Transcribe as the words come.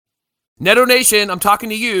Neto Nation, I'm talking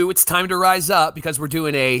to you. It's time to rise up because we're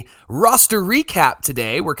doing a roster recap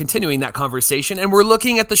today. We're continuing that conversation, and we're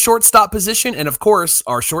looking at the shortstop position. And, of course,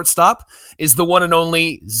 our shortstop is the one and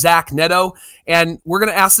only Zach Neto. And we're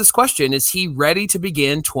going to ask this question. Is he ready to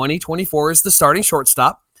begin 2024 as the starting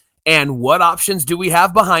shortstop? And what options do we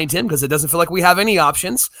have behind him? Because it doesn't feel like we have any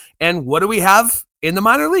options. And what do we have in the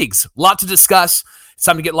minor leagues? A lot to discuss. It's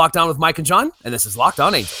time to get locked on with Mike and John, and this is Locked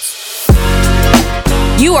On Angels.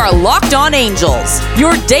 You are Locked On Angels,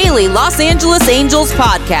 your daily Los Angeles Angels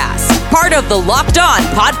podcast. Part of the Locked On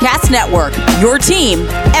Podcast Network, your team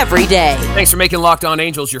every day. Thanks for making Locked On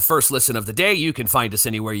Angels your first listen of the day. You can find us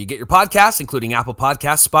anywhere you get your podcasts, including Apple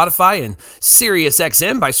Podcasts, Spotify, and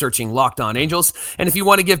SiriusXM by searching Locked On Angels. And if you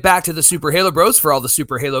want to give back to the Super Halo Bros for all the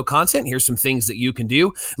Super Halo content, here's some things that you can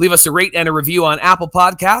do. Leave us a rate and a review on Apple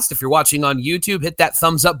Podcasts. If you're watching on YouTube, hit that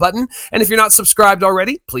thumbs up button. And if you're not subscribed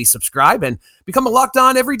already, please subscribe and become a Locked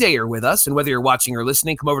On Everydayer with us. And whether you're watching or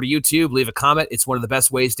listening, come over to YouTube, leave a comment. It's one of the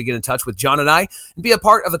best ways to get in touch with John and I and be a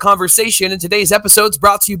part of the conversation. And today's episode is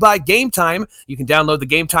brought to you by Game Time. You can download the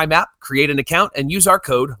Game Time app, create an account, and use our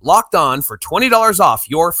code Locked On for $20 off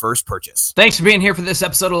your first purchase. Thanks for being here for this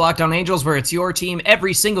episode of Locked On Angels, where it's your team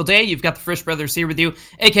every single day. You've got the Frisch Brothers here with you,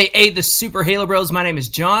 a.k.a. the Super Halo Bros. My name is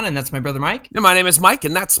John, and that's my brother Mike. And my name is Mike,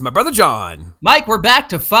 and that's my brother John. Mike, we're back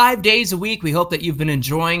to 5 days a week. We hope that you've been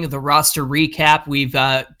enjoying the roster recap.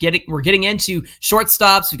 We're getting into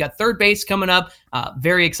shortstops. We've got third base coming up.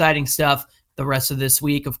 Very exciting stuff the rest of this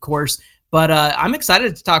week, of course. But I'm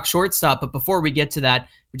excited to talk shortstop. But before we get to that,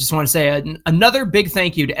 we just want to say another big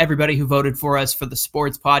thank you to everybody who voted for us for the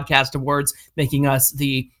Sports Podcast Awards, making us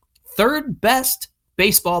the third best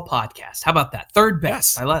baseball podcast. How about that? Third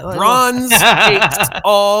best. Bronze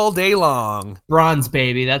all day long. Bronze,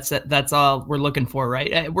 baby. That's all we're looking for,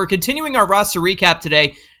 right? We're continuing our roster recap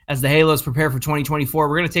today as the Halos prepare for 2024.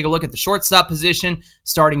 We're going to take a look at the shortstop position,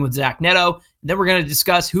 starting with Zach Neto. Then we're going to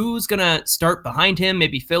discuss who's going to start behind him,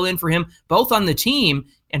 maybe fill in for him, both on the team,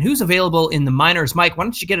 and who's available in the minors. Mike, why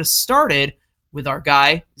don't you get us started with our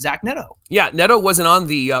guy, Zach Neto? Yeah, Neto wasn't on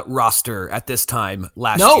the roster at this time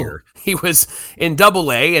last year. He was in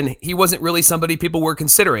Double-A, and he wasn't really somebody people were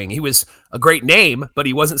considering. He was a great name, but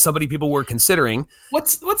he wasn't somebody people were considering.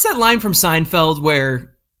 What's that line from Seinfeld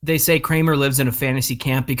where they say Kramer lives in a fantasy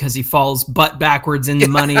camp because he falls butt backwards in the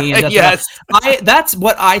money? And yes. That's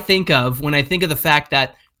what I think of when I think of the fact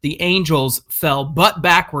that the Angels fell butt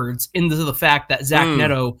backwards into the fact that Zach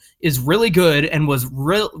Neto is really good and was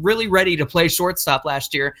really ready to play shortstop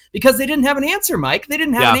last year because they didn't have an answer, Mike. They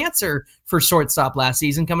didn't have an answer for shortstop last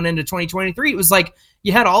season coming into 2023. It was like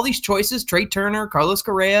you had all these choices, Trey Turner, Carlos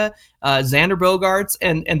Correa, Xander Bogaerts,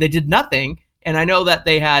 and they did nothing. And I know that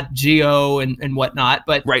they had Gio and whatnot,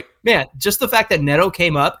 but man, just the fact that Neto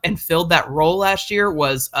came up and filled that role last year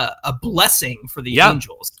was a blessing for the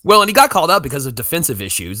Angels. Well, and he got called up because of defensive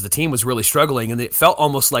issues. The team was really struggling, and it felt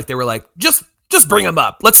almost like they were like, just bring him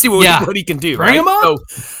up. Let's see what he can do. Bring him up.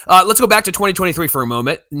 So let's go back to 2023 for a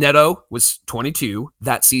moment. Neto was 22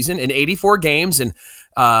 that season in 84 games, and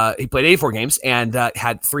he played 84 games and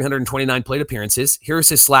had 329 plate appearances. Here's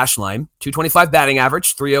his slash line: 225 batting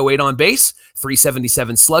average, 308 on base,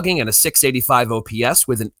 377 slugging, and a 685 OPS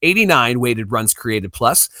with an 89 weighted runs created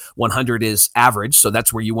plus. 100 is average, so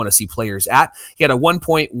that's where you want to see players at. He had a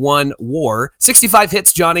 1.1 WAR, 65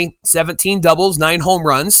 hits, Johnny, 17 doubles, 9 home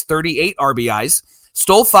runs, 38 RBIs,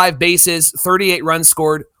 stole 5 bases, 38 runs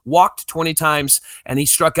scored, walked 20 times, and he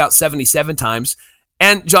struck out 77 times.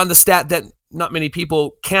 And, John, the stat that not many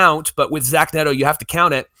people count, but with Zach Neto, you have to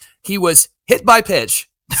count it. He was hit by pitch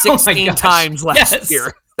 16 times last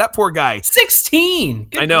year. That poor guy. 16.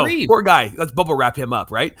 Good I know. grief. Poor guy. Let's bubble wrap him up,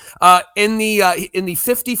 right? In the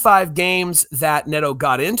 55 games that Neto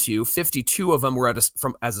got into, 52 of them were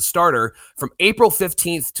as a starter from April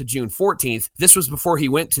 15th to June 14th. This was before he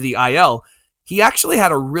went to the IL. He actually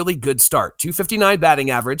had a really good start. 259 batting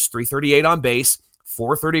average, 338 on base,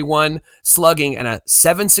 431 slugging, and a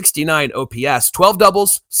 769 OPS, 12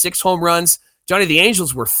 doubles, 6 home runs. Johnny, the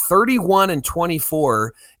Angels were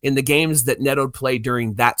 31-24 in the games that Neto played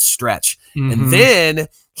during that stretch. And then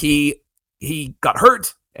he got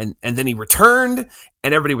hurt, and then he returned,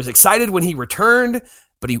 and everybody was excited when he returned,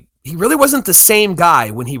 but he really wasn't the same guy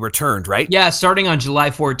when he returned, right? Yeah, starting on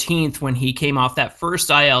July 14th when he came off that first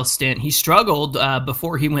IL stint, he struggled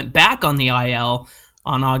before he went back on the IL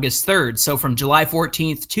on August 3rd. So from July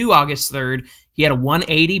 14th to August 3rd, he had a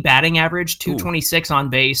 180 batting average, 226 on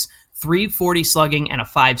base, 340 slugging, and a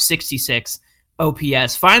 566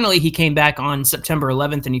 OPS. Finally, he came back on September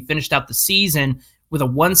 11th, and he finished out the season with a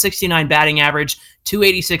 169 batting average,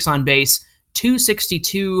 286 on base,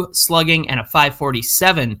 262 slugging, and a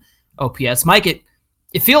 547 OPS. Mike, it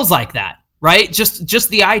feels like that, right? Just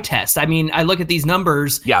the eye test. I mean, I look at these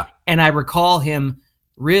numbers and I recall him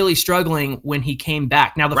really struggling when he came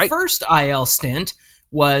back. Now, the first IL stint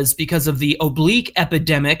was because of the oblique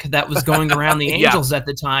epidemic that was going around the Angels at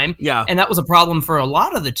the time. Yeah. And that was a problem for a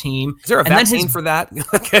lot of the team. Is there a vaccine for that?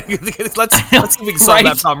 let's see if we can solve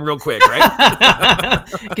that problem real quick, right?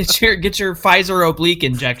 Get your Pfizer oblique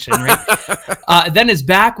injection, right? Then his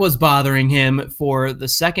back was bothering him for the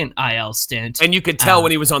second IL stint. And you could tell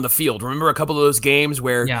when he was on the field. Remember a couple of those games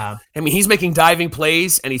where, I mean, he's making diving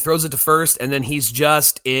plays and he throws it to first and then he's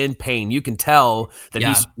just in pain. You can tell that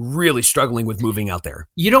he's really struggling with moving out there.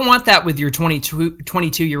 You don't want that with your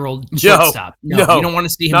 22-year-old shortstop. No, you don't want to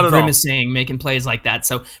see him grimacing, making plays like that.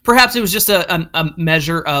 So perhaps it was just a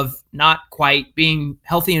measure of not quite being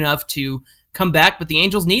healthy enough to come back, but the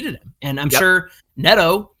Angels needed him. And I'm sure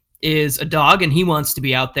Neto is a dog and he wants to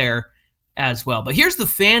be out there as well. But here's the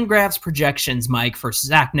Fangraphs projections, Mike, for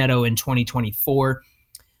Zach Neto in 2024.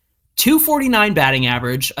 249 batting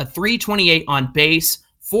average, a 328 on base,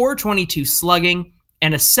 422 slugging,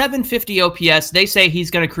 and a 750 OPS. They say he's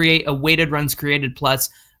going to create a weighted runs created plus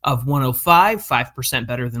of 105, 5%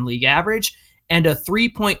 better than league average, and a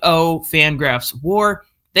 3.0 Fangraphs WAR.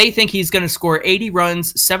 They think he's going to score 80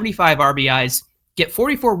 runs, 75 RBIs, get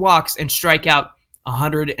 44 walks, and strike out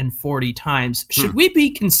 140 times. Should we be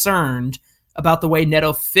concerned about the way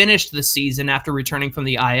Neto finished the season after returning from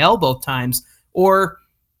the IL both times, or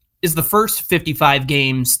is the first 55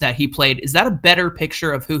 games that he played, is that a better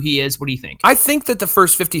picture of who he is? What do you think? I think that the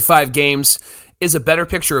first 55 games is a better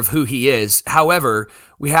picture of who he is. However,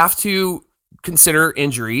 we have to consider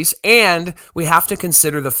injuries and we have to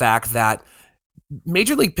consider the fact that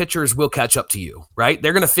major league pitchers will catch up to you, right?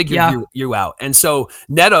 They're going to figure you out. And so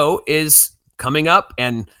Neto is coming up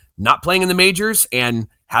and not playing in the majors and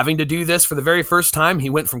having to do this for the very first time. He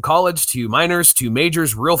went from college to minors to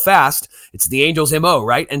majors real fast. It's the Angels' MO,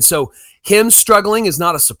 right? And so him struggling is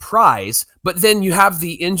not a surprise, but then you have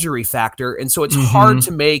the injury factor. And so it's hard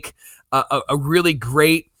to make a really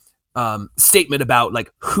great statement about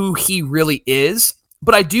like who he really is.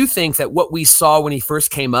 But I do think that what we saw when he first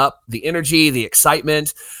came up, the energy, the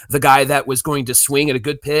excitement, the guy that was going to swing at a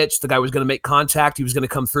good pitch, the guy was going to make contact, he was going to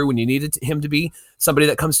come through when you needed him to be, somebody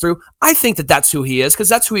that comes through. I think that that's who he is because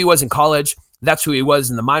that's who he was in college. That's who he was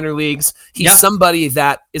in the minor leagues. He's somebody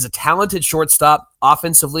that is a talented shortstop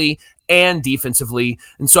offensively and defensively.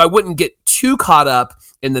 And so I wouldn't get too caught up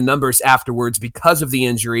in the numbers afterwards because of the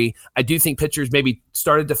injury. I do think pitchers maybe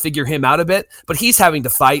started to figure him out a bit, but he's having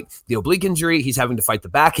to fight the oblique injury. He's having to fight the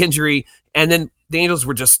back injury. And then the Angels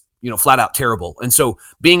were just, flat out terrible. And so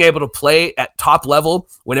being able to play at top level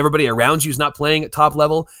when everybody around you is not playing at top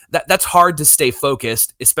level, that's hard to stay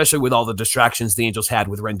focused, especially with all the distractions the Angels had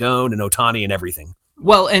with Rendon and Ohtani and everything.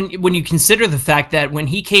 Well, and when you consider the fact that when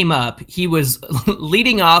he came up, he was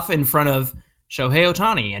leading off in front of Shohei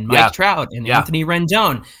Ohtani and Mike Trout and Anthony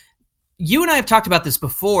Rendon. You and I have talked about this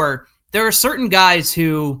before. There are certain guys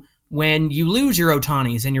who, when you lose your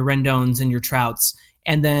Ohtanis and your Rendons and your Trouts,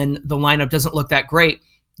 and then the lineup doesn't look that great,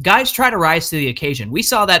 guys try to rise to the occasion. We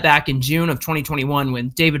saw that back in June of 2021 when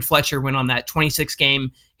David Fletcher went on that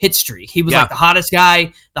 26-game hit streak. He was like the hottest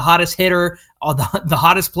guy, the hottest hitter, the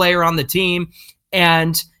hottest player on the team.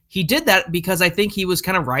 And he did that because I think he was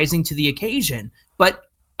kind of rising to the occasion. But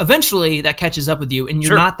eventually that catches up with you, and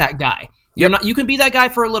you're not that guy. You're not. You can be that guy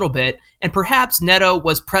for a little bit. And perhaps Neto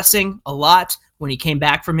was pressing a lot when he came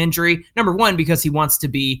back from injury. Number one, because he wants to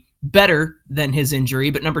be better than his injury.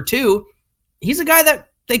 But number two, he's a guy that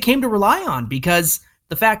they came to rely on because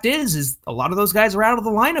the fact is a lot of those guys are out of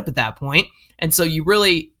the lineup at that point. And so you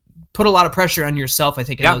really put a lot of pressure on yourself, I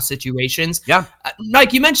think, in those situations. Yeah.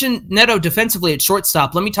 Mike, you mentioned Neto defensively at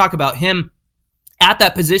shortstop. Let me talk about him at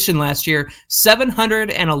that position last year.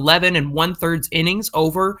 711 and 1/3 innings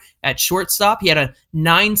over at shortstop. He had a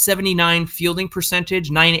 979 fielding percentage.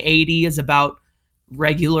 980 is about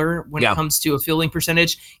regular when it comes to a fielding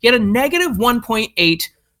percentage. He had a negative 1.8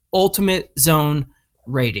 ultimate zone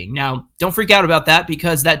rating. Now, don't freak out about that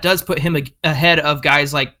because that does put him ahead of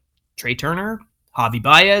guys like Trey Turner, Javi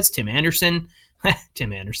Baez, Tim Anderson,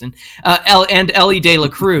 and Ellie De La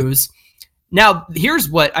Cruz. Now, here's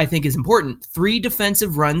what I think is important. 3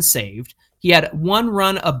 defensive runs saved. He had 1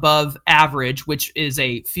 run above average, which is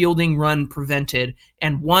a fielding run prevented,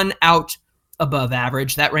 and 1 out above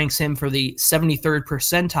average. That ranks him for the 73rd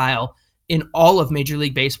percentile in all of Major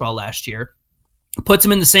League Baseball last year. Puts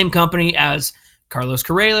him in the same company as Carlos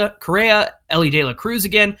Correa, Ellie De La Cruz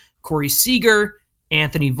again, Corey Seager,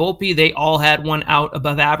 Anthony Volpe. They all had 1 out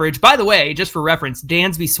above average. By the way, just for reference,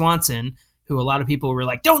 Dansby Swanson, who a lot of people were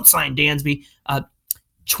like, don't sign Dansby.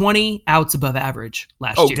 20 outs above average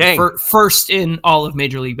last year. Dang. First in all of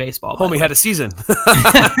Major League Baseball. Homie had a season.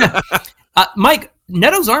 Mike,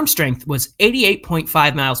 Neto's arm strength was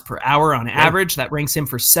 88.5 miles per hour on average. That ranks him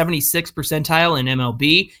for 76th percentile in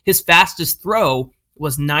MLB. His fastest throw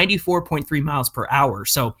was 94.3 miles per hour.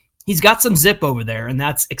 So he's got some zip over there, and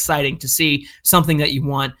that's exciting to see, something that you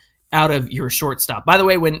want out of your shortstop. By the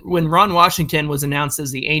way, when Ron Washington was announced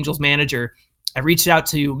as the Angels manager, I reached out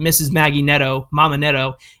to Mrs. Maggie Neto, Mama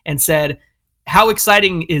Neto, and said, how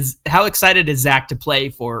excited is Zach to play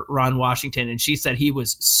for Ron Washington? And she said he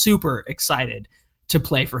was super excited to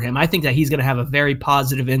play for him. I think that he's going to have a very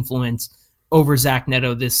positive influence over Zach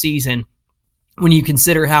Neto this season when you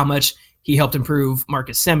consider how much he helped improve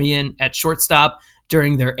Marcus Semien at shortstop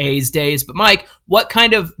during their A's days. But Mike, what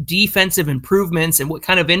kind of defensive improvements and what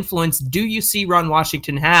kind of influence do you see Ron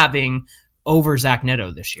Washington having over Zach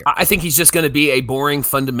Neto this year? I think he's just going to be a boring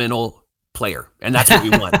fundamental player, and that's what we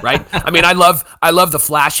want, right? I mean, I love the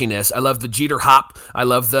flashiness. I love the Jeter hop. I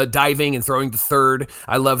love the diving and throwing to third.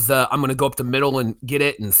 I love I'm going to go up the middle and get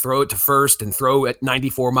it and throw it to first and throw at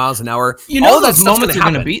 94 miles an hour. All those moments are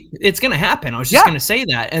going to be. It's going to happen. I was just going to say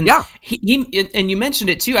that, and he and you mentioned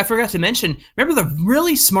it too. I forgot to mention. Remember the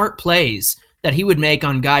really smart plays that he would make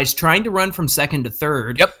on guys trying to run from second to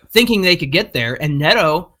third, thinking they could get there, and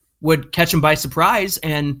Neto would catch him by surprise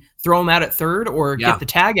and throw him out at third, or get the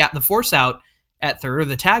tag out, the force out at third, or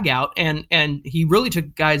the tag out. And he really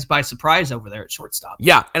took guys by surprise over there at shortstop.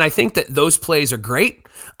 Yeah. And I think that those plays are great.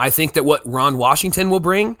 I think that what Ron Washington will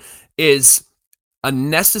bring is a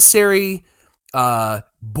necessary,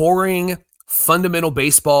 boring, fundamental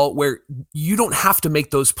baseball where you don't have to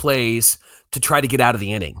make those plays to try to get out of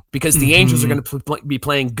the inning, because the Angels are going to be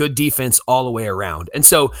playing good defense all the way around. And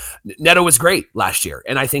so Neto was great last year.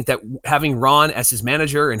 And I think that having Ron as his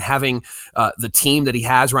manager and having the team that he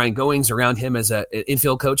has, Ryan Goings, around him as an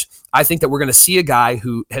infield coach, I think that we're going to see a guy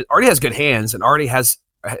who already has good hands and already has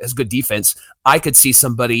good defense. I could see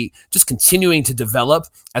somebody just continuing to develop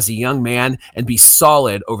as a young man and be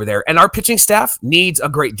solid over there. And our pitching staff needs a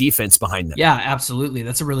great defense behind them. Yeah, absolutely.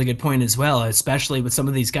 That's a really good point as well, especially with some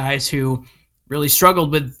of these guys who really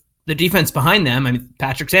struggled with the defense behind them. I mean,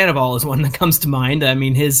 Patrick Sandoval is one that comes to mind. I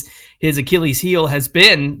mean, his Achilles heel has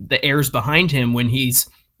been the errors behind him when he's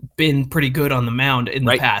been pretty good on the mound in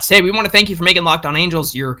the past. Hey, we want to thank you for making Locked On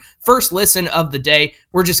Angels your first listen of the day.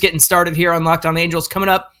 We're just getting started here on Locked On Angels. Coming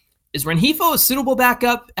up, is Rengifo a suitable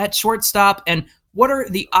backup at shortstop? And what are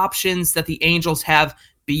the options that the Angels have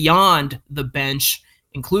beyond the bench,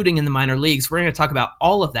 including in the minor leagues? We're going to talk about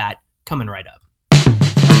all of that coming right up.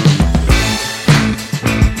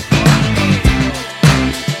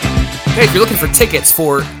 Hey, if you're looking for tickets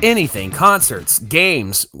for anything, concerts,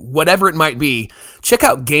 games, whatever it might be, check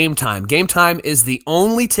out Game Time. Game Time is the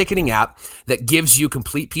only ticketing app that gives you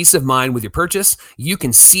complete peace of mind with your purchase. You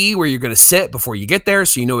can see where you're going to sit before you get there,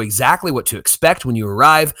 so you know exactly what to expect when you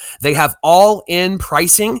arrive. They have all-in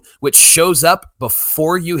pricing, which shows up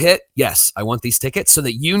before you hit, yes, I want these tickets, so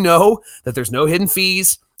that you know that there's no hidden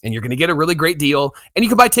fees, and you're going to get a really great deal. And you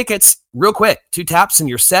can buy tickets real quick. 2 taps and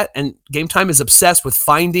you're set. And Game Time is obsessed with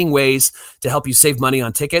finding ways to help you save money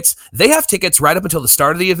on tickets. They have tickets right up until the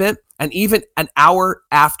start of the event and even an hour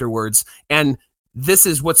afterwards. And this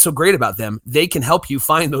is what's so great about them. They can help you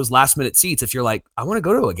find those last minute seats. If you're like, I want to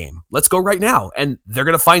go to a game, let's go right now. And they're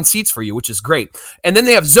going to find seats for you, which is great. And then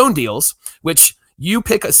they have zone deals, which you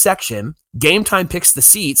pick a section, Game Time picks the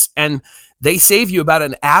seats, and they save you about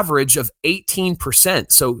an average of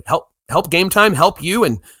 18%. So help Game Time help you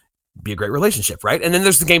and be a great relationship, right? And then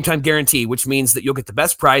there's the Game Time guarantee, which means that you'll get the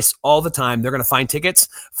best price all the time. They're going to find tickets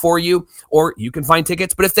for you, or you can find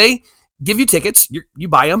tickets. But if they give you tickets, you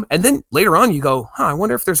buy them, and then later on you go, I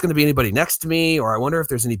wonder if there's going to be anybody next to me, or I wonder if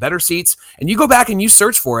there's any better seats. And you go back and you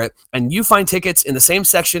search for it, and you find tickets in the same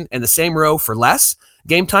section and the same row for less.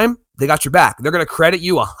 Game Time, they got your back. They're going to credit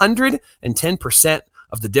you 110%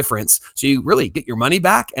 of the difference. So you really get your money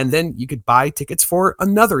back, and then you could buy tickets for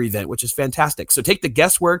another event, which is fantastic. So take the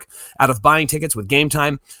guesswork out of buying tickets with Game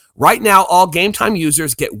Time. Right now, all Game Time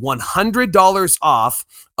users get $100 off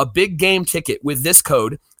a big game ticket with this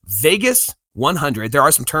code, Vegas100. There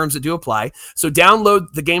are some terms that do apply. So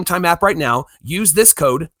download the Game Time app right now. Use this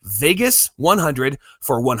code, Vegas100,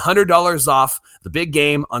 for $100 off the big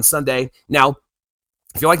game on Sunday. Now,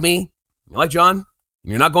 if you're like me, you're like John,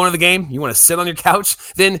 you're not going to the game, you want to sit on your couch,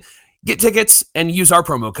 then get tickets and use our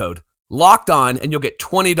promo code Locked On, and you'll get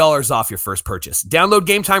 $20 off your first purchase. Download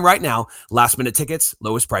Game Time right now. Last minute tickets,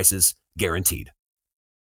 lowest prices guaranteed.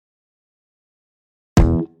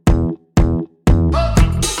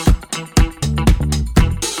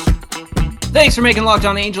 Thanks for making Locked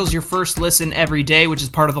On Angels your first listen every day, which is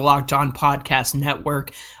part of the Locked On Podcast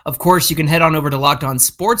Network. Of course, you can head on over to Locked On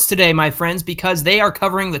Sports today, my friends, because they are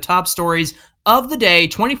covering the top stories of the day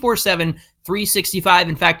 24/7, 365.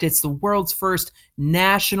 In fact, it's the world's first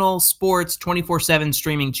national sports 24/7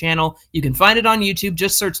 streaming channel. You can find it on YouTube.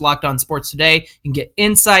 Just search Locked On Sports Today. You can get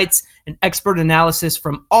insights and expert analysis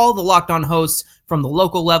from all the Locked On hosts from the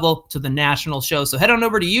local level to the national show. So head on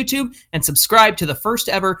over to YouTube and subscribe to the first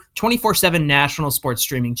ever 24/7 national sports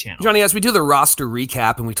streaming channel. Johnny, as we do the roster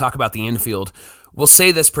recap and we talk about the infield, we'll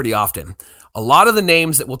say this pretty often. A lot of the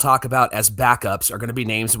names that we'll talk about as backups are going to be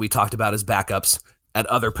names that we talked about as backups at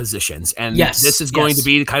other positions. And this is going to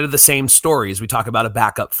be kind of the same story as we talk about a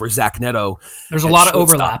backup for Zach Neto. There's a lot of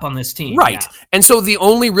overlap on this team. Right. Yeah. And so the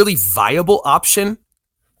only really viable option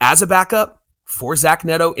as a backup for Zach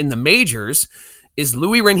Neto in the majors is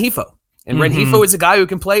Luis Rengifo. And Rengifo is a guy who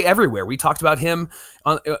can play everywhere. We talked about him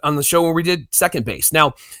on the show where we did second base.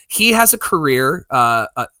 Now, he has a career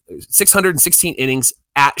 616 innings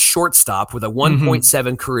at shortstop with a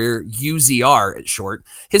 1.7 career UZR at short.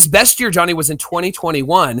 His best year, Johnny, was in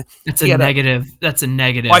 2021. That's a negative. That's a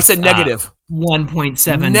negative. Oh, I said negative.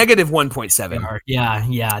 1.7. Negative 1.7.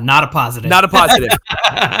 Yeah. Not a positive. Not a positive.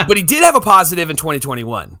 But he did have a positive in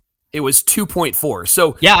 2021. It was 2.4.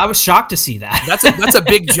 So yeah, I was shocked to see that. That's a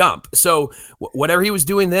big jump. So whatever he was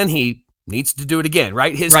doing then, he needs to do it again,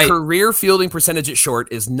 right? His career fielding percentage at short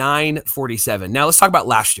is .947. Now let's talk about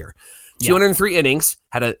last year. 203 innings,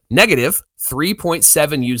 had a negative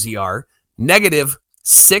 3.7 UZR, negative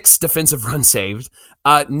 6 defensive runs saved,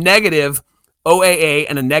 negative OAA,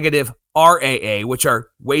 and a negative RAA, which are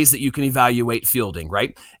ways that you can evaluate fielding,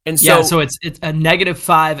 right? And so it's a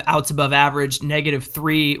 -5 outs above average,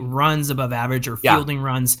 -3 runs above average, or fielding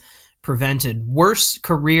runs prevented. Worst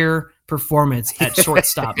career performance at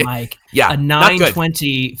shortstop, Mike. A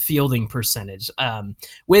 920 fielding percentage.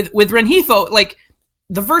 With Rengifo, like,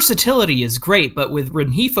 the versatility is great, but with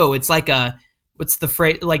Rengifo, it's like what's the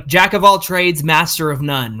phrase? Like, jack of all trades, master of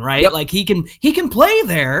none, right? Yep. Like, he can play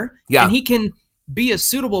there, and he can be a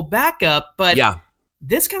suitable backup, but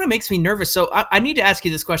this kind of makes me nervous. So I need to ask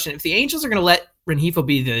you this question. If the Angels are going to let Rengifo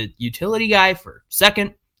be the utility guy for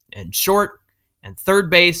second and short and third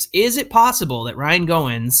base, is it possible that Ryan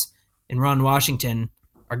Goins and Ron Washington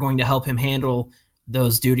are going to help him handle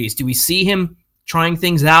those duties? Do we see him trying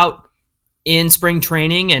things out in spring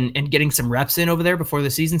training and getting some reps in over there before the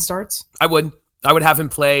season starts? I would have him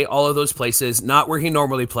play all of those places, not where he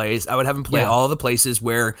normally plays. I would have him play all of the places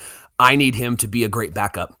where I need him to be a great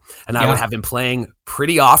backup. And I would have him playing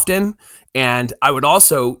pretty often. And I would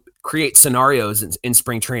also create scenarios in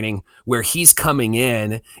spring training where he's coming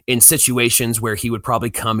in situations where he would probably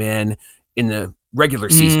come in the regular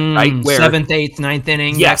season, right? Where 7th, 8th, 9th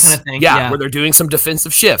inning, that kind of thing. Yeah, where they're doing some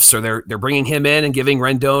defensive shifts, or they're bringing him in and giving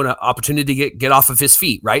Rendon an opportunity to get off of his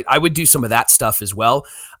feet, right? I would do some of that stuff as well.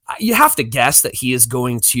 You have to guess that he is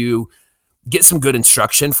going to get some good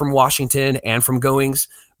instruction from Washington and from Goings,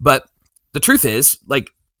 but the truth is, like,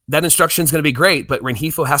 that instruction is going to be great, but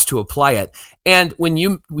Rengifo has to apply it. And when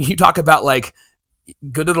you talk about, like,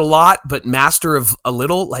 good at a lot, but master of a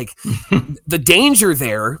little, like, the danger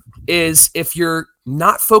there is if you're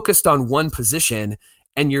not focused on one position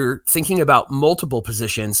and you're thinking about multiple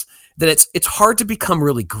positions, then it's hard to become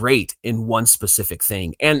really great in one specific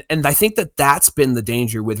thing. And I think that's been the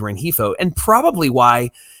danger with Rengifo, and probably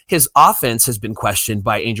why his offense has been questioned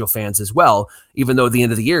by Angel fans as well, even though at the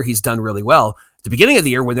end of the year he's done really well. At the beginning of the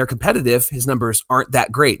year, when they're competitive, his numbers aren't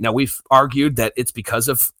that great. Now, we've argued that it's because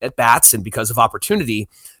of at-bats and because of opportunity,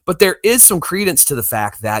 but there is some credence to the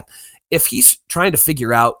fact that if he's trying to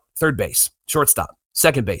figure out third base, shortstop,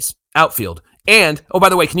 second base, outfield, and, oh, by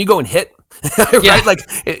the way, can you go and hit? Right? Like,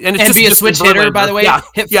 and be a switch hitter, by the way.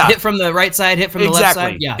 Hit from the right side, hit from the left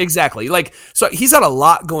side. Yeah, exactly. Like, so he's got a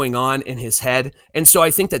lot going on in his head, and so I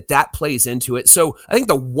think that plays into it. So I think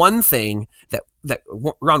the one thing that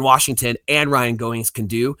Ron Washington and Ryan Goings can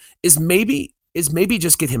do is maybe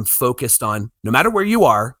just get him focused on, no matter where you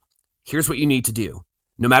are, here's what you need to do.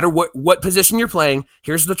 No matter what position you're playing,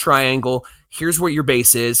 here's the triangle, here's where your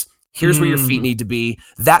base is, here's where your feet need to be.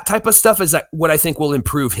 That type of stuff is what I think will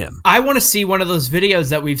improve him. I want to see one of those videos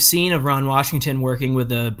that we've seen of Ron Washington working with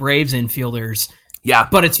the Braves infielders. Yeah.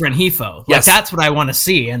 But it's Rengifo. Yes. Like, that's what I want to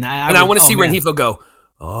see. And I want to see Rengifo go,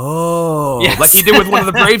 like he did with one of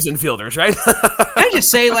the Braves infielders, right? I just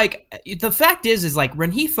say, like, the fact is like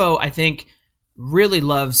Rengifo, I think, really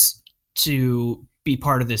loves to be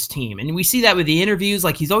part of this team. And we see that with the interviews.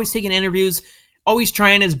 Like, he's always taking interviews, always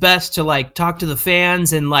trying his best to, like, talk to the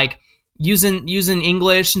fans and, like, using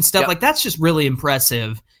English and stuff. Like, that's just really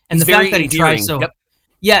impressive. And the fact that he tries so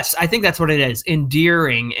Yes, I think that's what it is.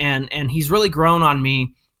 Endearing. And he's really grown on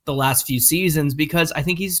me the last few seasons because I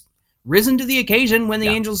think he's risen to the occasion when the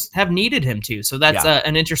Angels have needed him to. So that's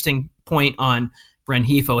an interesting point on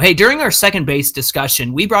Rengifo. Hey, during our second base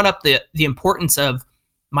discussion, we brought up the importance of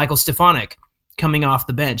Michael Stefanik coming off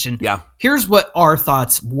the bench. And here's what our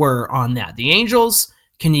thoughts were on that. The Angels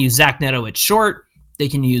can use Zach Neto at short. They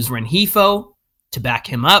can use Rengifo to back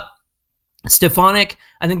him up. Stefanik,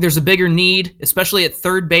 I think there's a bigger need, especially at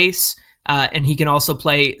third base, and he can also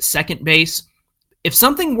play second base. If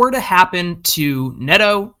something were to happen to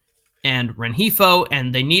Neto and Rengifo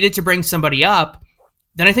and they needed to bring somebody up,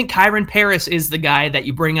 then I think Kyron Paris is the guy that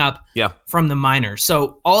you bring up from the minors.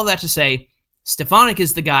 So all of that to say, Stefanik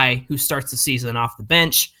is the guy who starts the season off the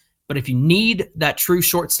bench. But if you need that true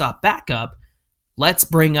shortstop backup, let's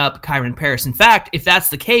bring up Kyron Paris. In fact, if that's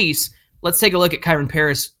the case, let's take a look at Kyron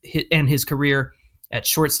Paris and his career at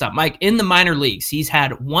shortstop. Mike, in the minor leagues, he's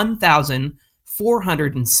had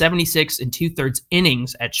 1,476 and 2/3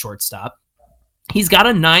 innings at shortstop. He's got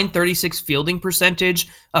a .936 fielding percentage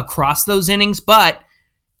across those innings, but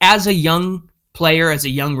as a young player, as a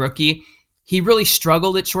young rookie, he really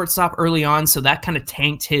struggled at shortstop early on, so that kind of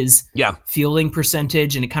tanked his fielding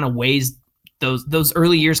percentage, and it kind of weighs those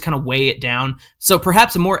early years kind of weigh it down. So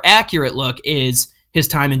perhaps a more accurate look is his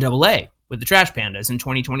time in Double-A with the Trash Pandas in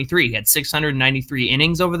 2023. He had 693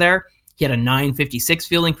 innings over there. He had a .956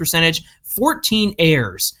 fielding percentage, 14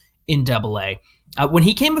 errors in Double-A. When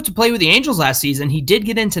he came up to play with the Angels last season, he did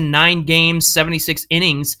get into 9 games, 76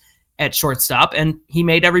 innings at shortstop, and he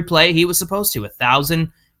made every play he was supposed to,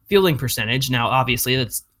 1,000 fielding percentage. Now, obviously,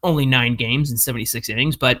 that's only 9 games and 76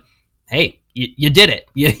 innings, but hey, you did it.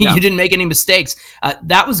 You didn't make any mistakes.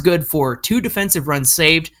 That was good for 2 defensive runs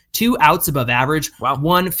saved, 2 outs above average,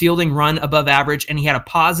 1 fielding run above average, and he had a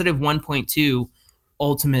positive 1.2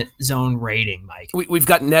 ultimate zone rating, Mike. We've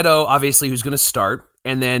got Neto, obviously, who's going to start,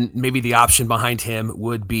 and then maybe the option behind him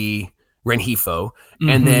would be Rengifo,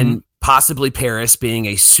 and then possibly Paris being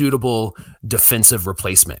a suitable defensive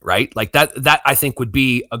replacement, right? Like that I think would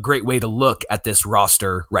be a great way to look at this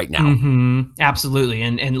roster right now. Absolutely.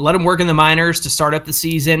 And let him work in the minors to start up the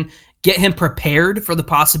season, get him prepared for the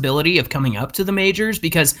possibility of coming up to the majors,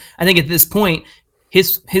 because I think at this point,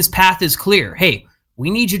 his path is clear. Hey, we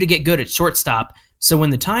need you to get good at shortstop. So when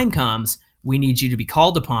the time comes, we need you to be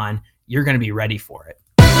called upon. You're going to be ready for it.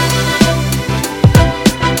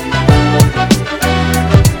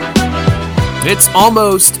 It's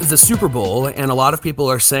almost the Super Bowl, and a lot of people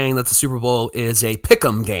are saying that the Super Bowl is a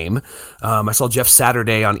pick'em game. I saw Jeff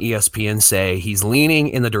Saturday on ESPN say he's leaning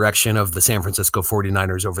in the direction of the San Francisco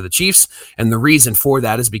 49ers over the Chiefs, and the reason for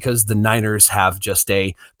that is because the Niners have just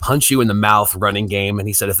a punch-you-in-the-mouth running game, and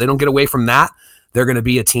he said if they don't get away from that, they're going to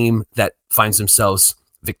be a team that finds themselves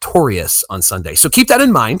victorious on Sunday. So keep that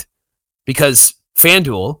in mind, because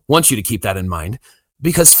FanDuel wants you to keep that in mind,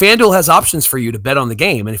 because FanDuel has options for you to bet on the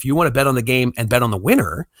game. And if you want to bet on the game and bet on the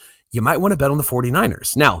winner, you might want to bet on the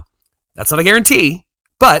 49ers. Now, that's not a guarantee,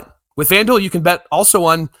 but with FanDuel, you can bet also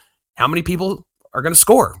on how many people are going to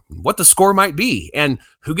score, what the score might be, and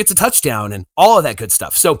who gets a touchdown, and all of that good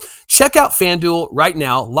stuff. So check out FanDuel right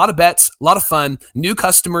now. A lot of bets, a lot of fun. New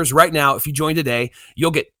customers right now, if you join today,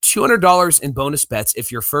 you'll get $200 in bonus bets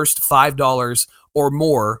if your first $5 or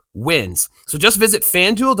more wins. So just visit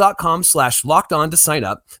FanDuel.com/lockedon to sign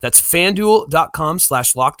up. That's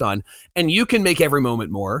FanDuel.com/lockedon. And you can make every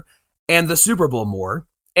moment more, and the Super Bowl more,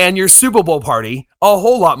 and your Super Bowl party a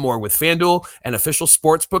whole lot more with FanDuel, an official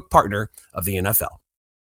sportsbook partner of the NFL.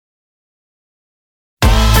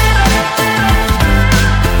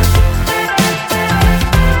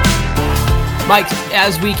 Mike,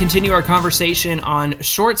 as we continue our conversation on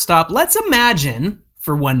shortstop, let's imagine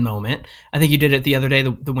for one moment, I think you did it the other day,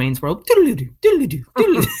 the Wayne's World.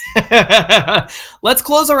 Let's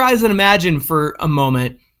close our eyes and imagine for a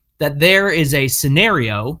moment that there is a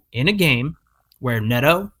scenario in a game where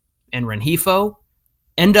Neto and Rengifo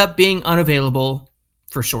end up being unavailable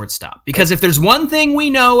for shortstop. Because if there's one thing we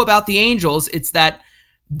know about the Angels, it's that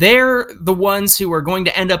they're the ones who are going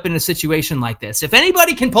to end up in a situation like this. If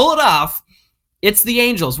anybody can pull it off, it's the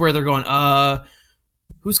Angels, where they're going,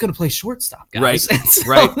 who's going to play shortstop, guys?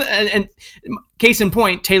 Right. And case in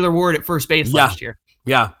point, Taylor Ward at first base last year.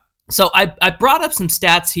 Yeah. So I brought up some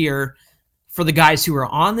stats here for the guys who are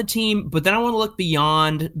on the team, but then I want to look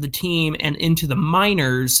beyond the team and into the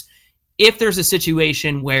minors if there's a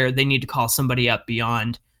situation where they need to call somebody up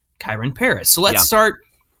beyond Kyron Paris. So let's start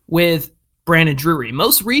with Brandon Drury.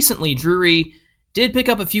 Most recently, Drury did pick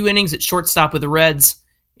up a few innings at shortstop with the Reds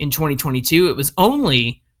in 2022. It was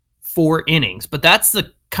only 4 innings, but that's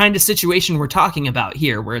the kind of situation we're talking about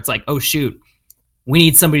here, where it's like, oh shoot, we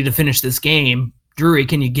need somebody to finish this game. Drury,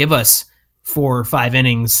 can you give us 4 or 5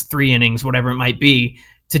 innings, 3 innings, whatever it might be,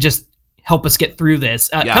 to just help us get through this?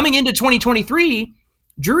 Coming into 2023,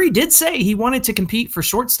 Drury did say he wanted to compete for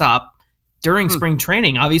shortstop during spring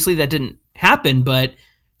training. Obviously, that didn't happen, but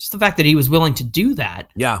just the fact that he was willing to do that,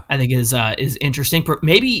 I think is interesting.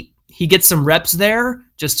 Maybe he gets some reps there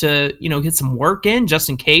just to, get some work in just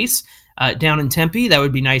in case down in Tempe. That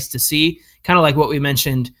would be nice to see. Kind of like what we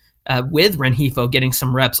mentioned with Rengifo getting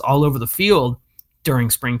some reps all over the field during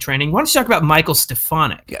spring training. Why don't you talk about Michael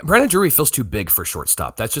Stefanik? Yeah, Brandon Drury feels too big for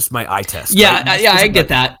shortstop. That's just my eye test. Yeah, right? I get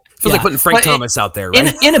that. Feels like putting Frank Thomas out there,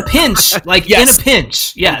 right? In a pinch, in a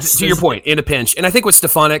pinch, yes. To your point, in a pinch. And I think with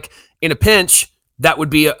Stefanik, in a pinch, that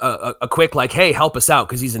would be a quick, hey, help us out,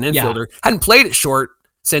 because he's an infielder. Hadn't played it short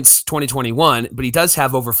since 2021, but he does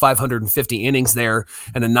have over 550 innings there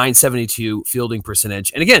and a 972 fielding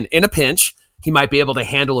percentage. And again, in a pinch, he might be able to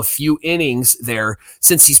handle a few innings there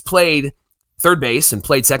since he's played third base and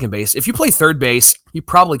played second base. If you play third base, you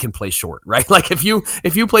probably can play short, right? If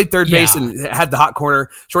you played third base and had the hot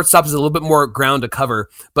corner, shortstop is a little bit more ground to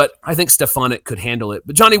cover, but I think Stefanik could handle it.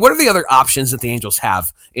 But Johnny, what are the other options that the Angels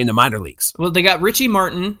have in the minor leagues? Well, they got Richie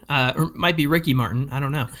Martin, or might be Ricky Martin, I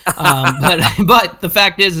don't know. But the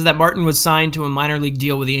fact is that Martin was signed to a minor league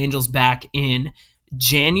deal with the Angels back in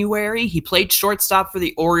January. He played shortstop for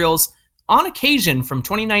the Orioles on occasion from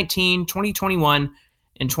 2019, 2021,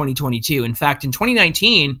 and 2022. In fact, in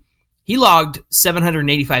 2019, he logged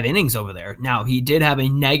 785 innings over there. Now, he did have a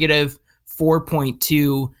negative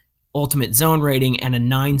 4.2 ultimate zone rating and a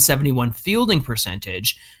 971 fielding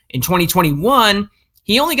percentage. In 2021,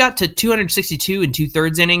 he only got to 262 and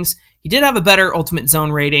 2/3 innings. He did have a better ultimate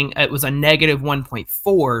zone rating. It was a negative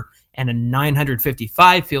 1.4 and a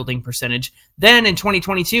 955 fielding percentage. Then in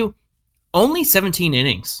 2022, only 17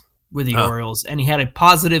 innings with the Orioles, and he had a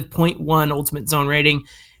positive 0.1 ultimate zone rating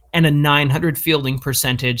and a 900 fielding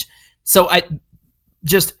percentage. So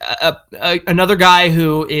another guy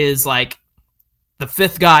who is like the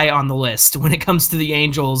 5th guy on the list when it comes to the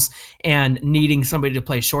Angels and needing somebody to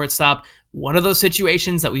play shortstop. One of those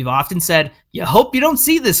situations that we've often said, you hope you don't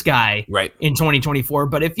see this guy in 2024,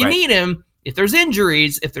 but if you need him, if there's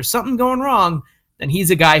injuries, if there's something going wrong, then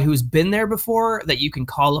he's a guy who's been there before that you can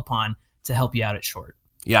call upon to help you out at short.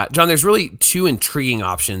 Yeah, John, there's really 2 intriguing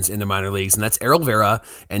options in the minor leagues, and that's Errol Vera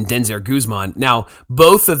and Denzer Guzman. Now,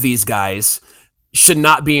 both of these guys should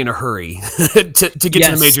not be in a hurry to get to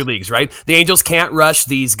the major leagues, right? The Angels can't rush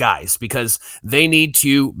these guys because they need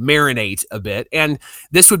to marinate a bit. And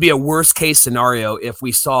this would be a worst case scenario if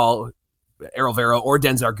we saw Errol Vera or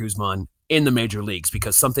Denzer Guzman in the major leagues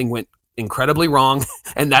because something went incredibly wrong,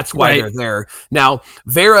 and that's why they're there. Now,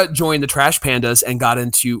 Vera joined the Trash Pandas and got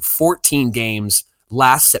into 14 games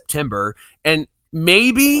last September, and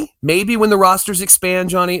maybe when the rosters expand,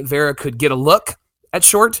 Johnny, Vera could get a look at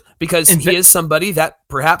short because he is somebody that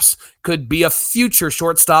perhaps could be a future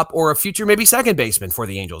shortstop or a future maybe second baseman for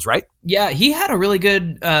the Angels, right? Yeah, he had a really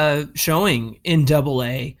good showing in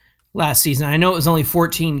Double-A last season. I know it was only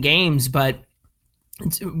 14 games, but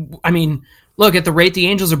look at the rate the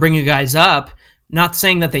Angels are bringing guys up. Not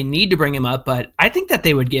saying that they need to bring him up, but I think that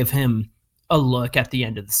they would give him a look at the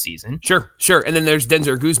end of the season. Sure. And then there's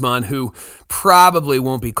Denzer Guzman, who probably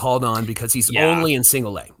won't be called on because he's only in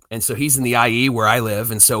single A. And so he's in the IE where I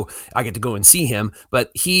live, and so I get to go and see him.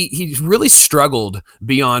 But he's really struggled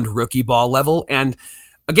beyond rookie ball level. And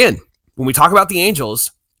again, when we talk about the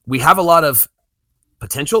Angels, we have a lot of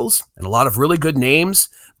potentials and a lot of really good names,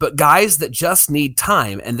 but guys that just need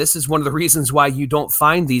time. And this is one of the reasons why you don't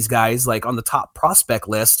find these guys like on the top prospect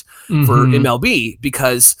list for MLB,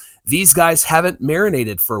 because these guys haven't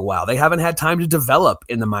marinated for a while. They haven't had time to develop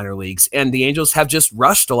in the minor leagues, and the Angels have just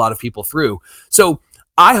rushed a lot of people through. So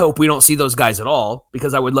I hope we don't see those guys at all,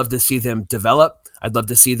 because I would love to see them develop. I'd love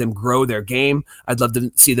to see them grow their game. I'd love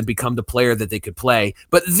to see them become the player that they could play.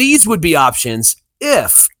 But these would be options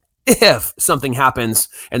if something happens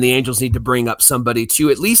and the Angels need to bring up somebody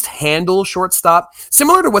to at least handle shortstop,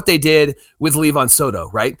 similar to what they did with Levan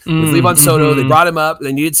Soto, right? With Levan Soto, they brought him up,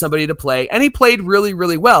 they needed somebody to play, and he played really,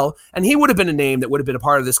 really well, and he would have been a name that would have been a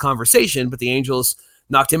part of this conversation, but the Angels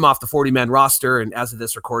knocked him off the 40-man roster, and as of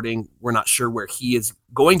this recording, we're not sure where he is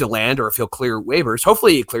going to land or if he'll clear waivers.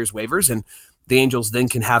 Hopefully he clears waivers, and the Angels then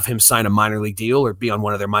can have him sign a minor league deal or be on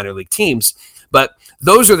one of their minor league teams. But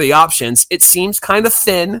those are the options. It seems kind of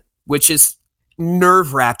thin, which is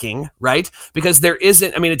nerve-wracking, right? Because there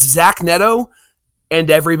isn't, it's Zach Neto and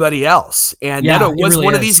everybody else. And Neto was really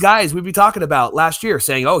one of these guys we'd be talking about last year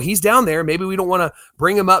saying, oh, he's down there. Maybe we don't want to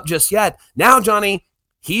bring him up just yet. Now, Johnny,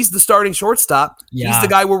 he's the starting shortstop. Yeah. He's the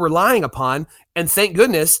guy we're relying upon. And thank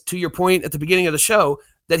goodness, to your point at the beginning of the show,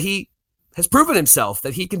 that he has proven himself,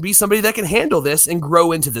 that he can be somebody that can handle this and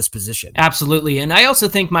grow into this position. Absolutely. And I also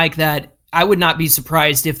think, Mike, that I would not be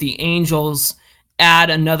surprised if the Angels add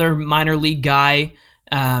another minor league guy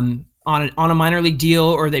on a minor league deal,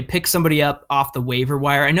 or they pick somebody up off the waiver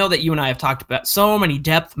wire. I know that you and I have talked about so many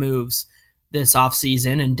depth moves this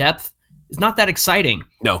offseason, and depth is not that exciting.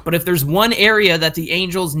 No. But if there's one area that the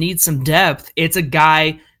Angels need some depth, it's a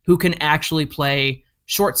guy who can actually play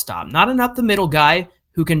shortstop, not an up the middle guy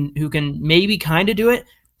who can maybe kind of do it.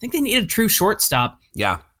 I think they need a true shortstop.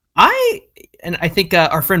 Yeah. I think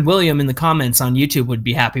our friend William in the comments on YouTube would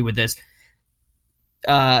be happy with this.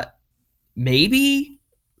 Maybe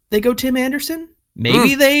they go Tim Anderson.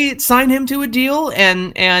 Maybe they sign him to a deal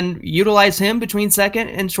and utilize him between second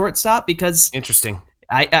and shortstop, because Interesting.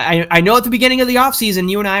 I know at the beginning of the offseason,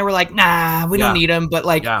 you and I were like, nah, we don't need him. But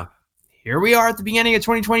here we are at the beginning of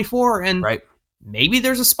 2024, and maybe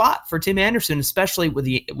there's a spot for Tim Anderson, especially with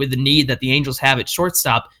the need that the Angels have at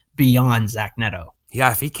shortstop beyond Zach Neto.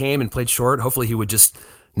 Yeah, if he came and played short, hopefully he would just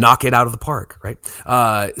knock it out of the park, right?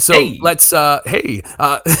 Thanks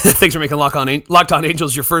for making Locked On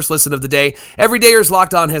Angels your first listen of the day. Everydayers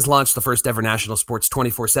Locked On has launched the first ever national sports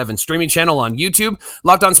 24/7 streaming channel on YouTube.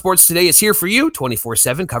 Locked On Sports Today is here for you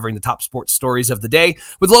 24/7, covering the top sports stories of the day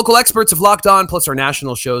with local experts of Locked On, plus our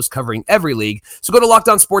national shows covering every league. So go to Locked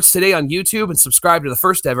On Sports Today on YouTube and subscribe to the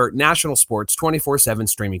first ever national sports 24/7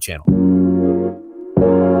 streaming channel.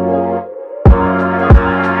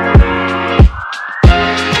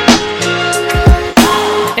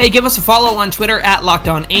 Hey, give us a follow on Twitter at Locked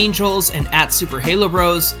On Angels and at Super Halo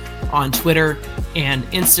Bros on Twitter and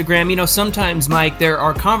Instagram. You know, sometimes, Mike, there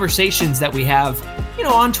are conversations that we have,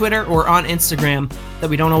 on Twitter or on Instagram that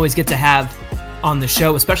we don't always get to have on the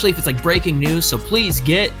show, especially if it's like breaking news. So please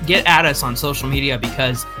get at us on social media,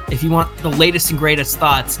 because if you want the latest and greatest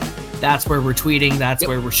thoughts, that's where we're tweeting. That's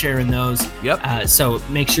where we're sharing those. So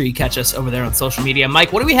make sure you catch us over there on social media.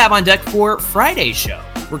 Mike, what do we have on deck for Friday's show?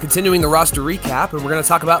 We're continuing the roster recap, and we're going to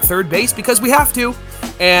talk about third base because we have to.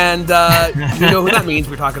 And you know who that means.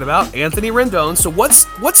 We're talking about Anthony Rendon. So what's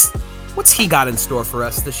he got in store for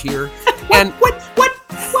us this year? What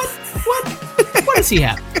does he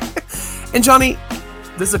have? And Johnny,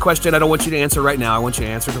 this is a question I don't want you to answer right now. I want you to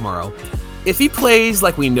answer tomorrow. If he plays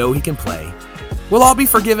like we know he can play, we'll all be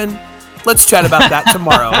forgiven. Let's chat about that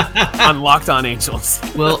tomorrow on Locked On Angels.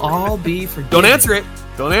 We'll all be forgiven. Don't answer it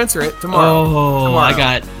tomorrow. Tomorrow. I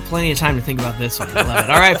got plenty of time to think about this one. I love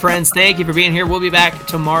it. All right, friends, thank you for being here. We'll be back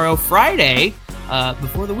tomorrow, Friday,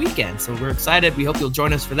 before the weekend. So we're excited. We hope you'll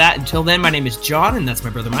join us for that. Until then, my name is John, and that's my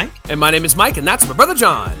brother Mike. And my name is Mike, and that's my brother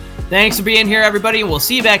John. Thanks for being here, everybody, and we'll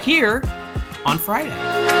see you back here on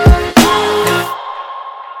Friday.